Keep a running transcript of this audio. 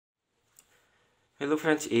Hello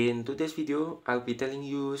friends, in today's video, I'll be telling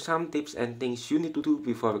you some tips and things you need to do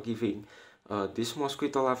before giving this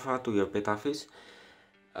mosquito larva to your betta fish.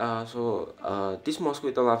 This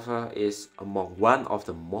mosquito larva is among one of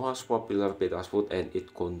the most popular betta food, and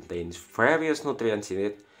it contains various nutrients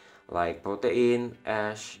in it, like protein,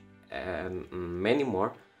 ash, and many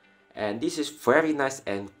more. And this is very nice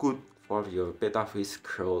and good for your betta fish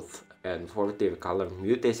growth and for their color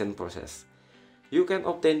mutation process. You can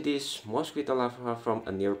obtain this mosquito larva from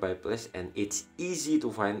a nearby place, and it's easy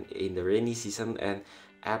to find in the rainy season, and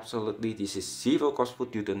absolutely this is zero cost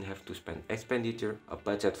food. You don't have to spend a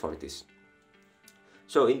budget for this.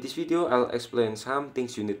 So in this video, I'll explain some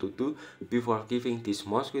things you need to do before giving this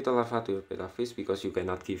mosquito larva to your betta fish, because you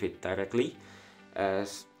cannot give it directly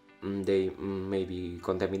as they may be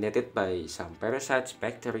contaminated by some parasites,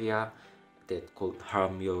 bacteria that could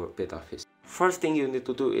harm your betta fish. First thing you need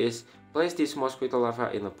to do is place this mosquito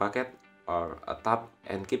larva in a bucket or a tub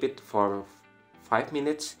and keep it for 5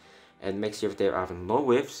 minutes, and make sure there are no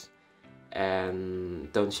waves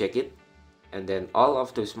and don't shake it. And then all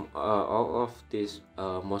of this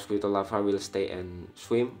mosquito larva will stay and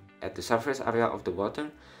swim at the surface area of the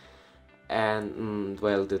water, and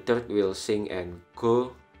while the dirt will sink and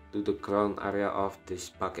go to the ground area of this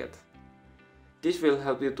bucket. This will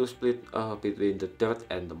help you to split between the dirt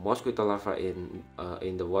and the mosquito larva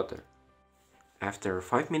in the water. After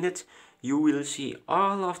 5 minutes, you will see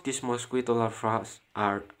all of these mosquito larvae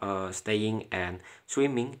are staying and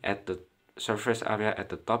swimming at the surface area, at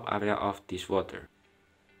the top area of this water.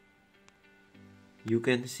 You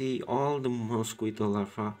can see all the mosquito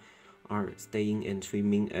larvae are staying and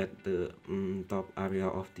swimming at the top area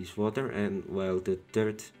of this water, and while the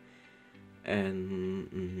dirt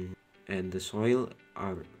and the soil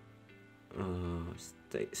are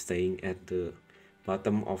staying at the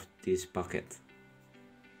bottom of this bucket.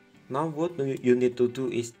 Now what you need to do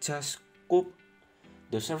is just scoop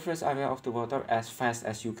the surface area of the water as fast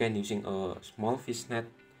as you can using a small fish net,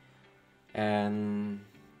 and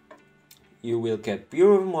you will get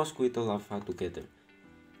pure mosquito larvae together.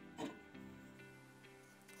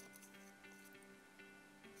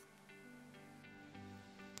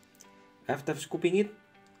 After scooping it,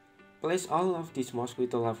 place all of these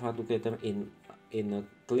mosquito larvae together in a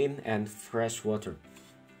clean and fresh water.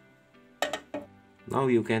 Now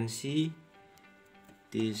you can see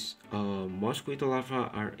these mosquito larvae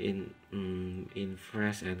are in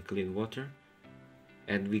fresh and clean water,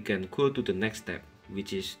 and we can go to the next step,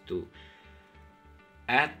 which is to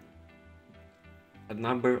add a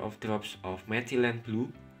number of drops of methylene blue.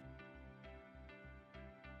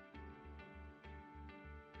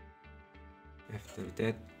 After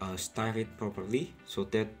that, stir it properly so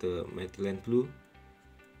that the methylene blue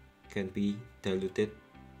can be diluted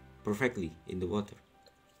perfectly in the water.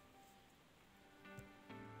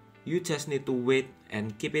 You just need to wait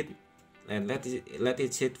and keep it and let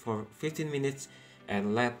it sit for 15 minutes,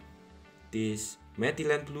 and let this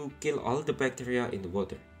methylene blue kill all the bacteria in the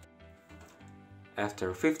water.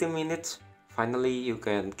 After 15 minutes, finally you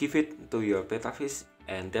can give it to your betta fish,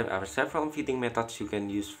 and there are several feeding methods you can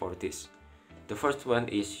use for this. The first one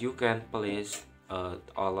is you can place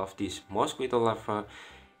all of these mosquito larvae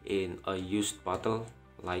in a used bottle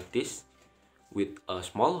like this, with a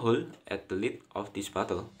small hole at the lid of this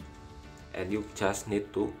bottle, and you just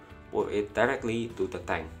need to pour it directly to the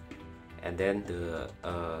tank. And then the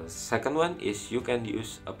second one is you can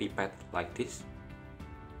use a pipette like this,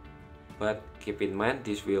 but keep in mind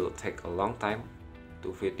this will take a long time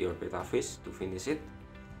to feed your betta fish to finish it.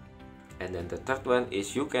 And then the third one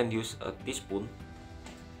is you can use a teaspoon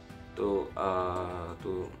to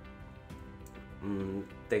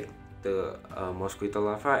take the mosquito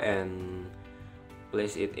larva and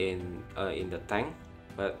place it in the tank,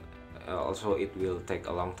 but also it will take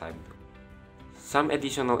a long time. Some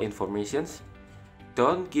additional informations: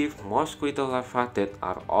 don't give mosquito larvae that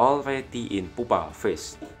are already in pupa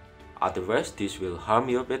fish, otherwise this will harm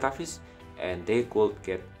your betta fish and they could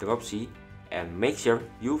get dropsy. And make sure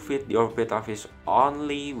you feed your betta fish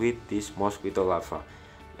only with this mosquito larva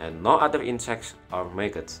and no other insects or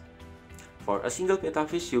maggots. For a single betta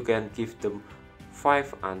fish, you can give them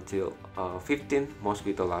 5 until 15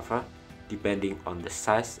 mosquito larvae, depending on the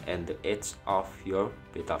size and the age of your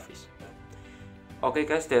betta fish. Okay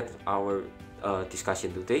guys, that's our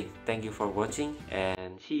discussion today. Thank you for watching,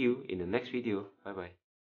 and see you in the next video. Bye bye.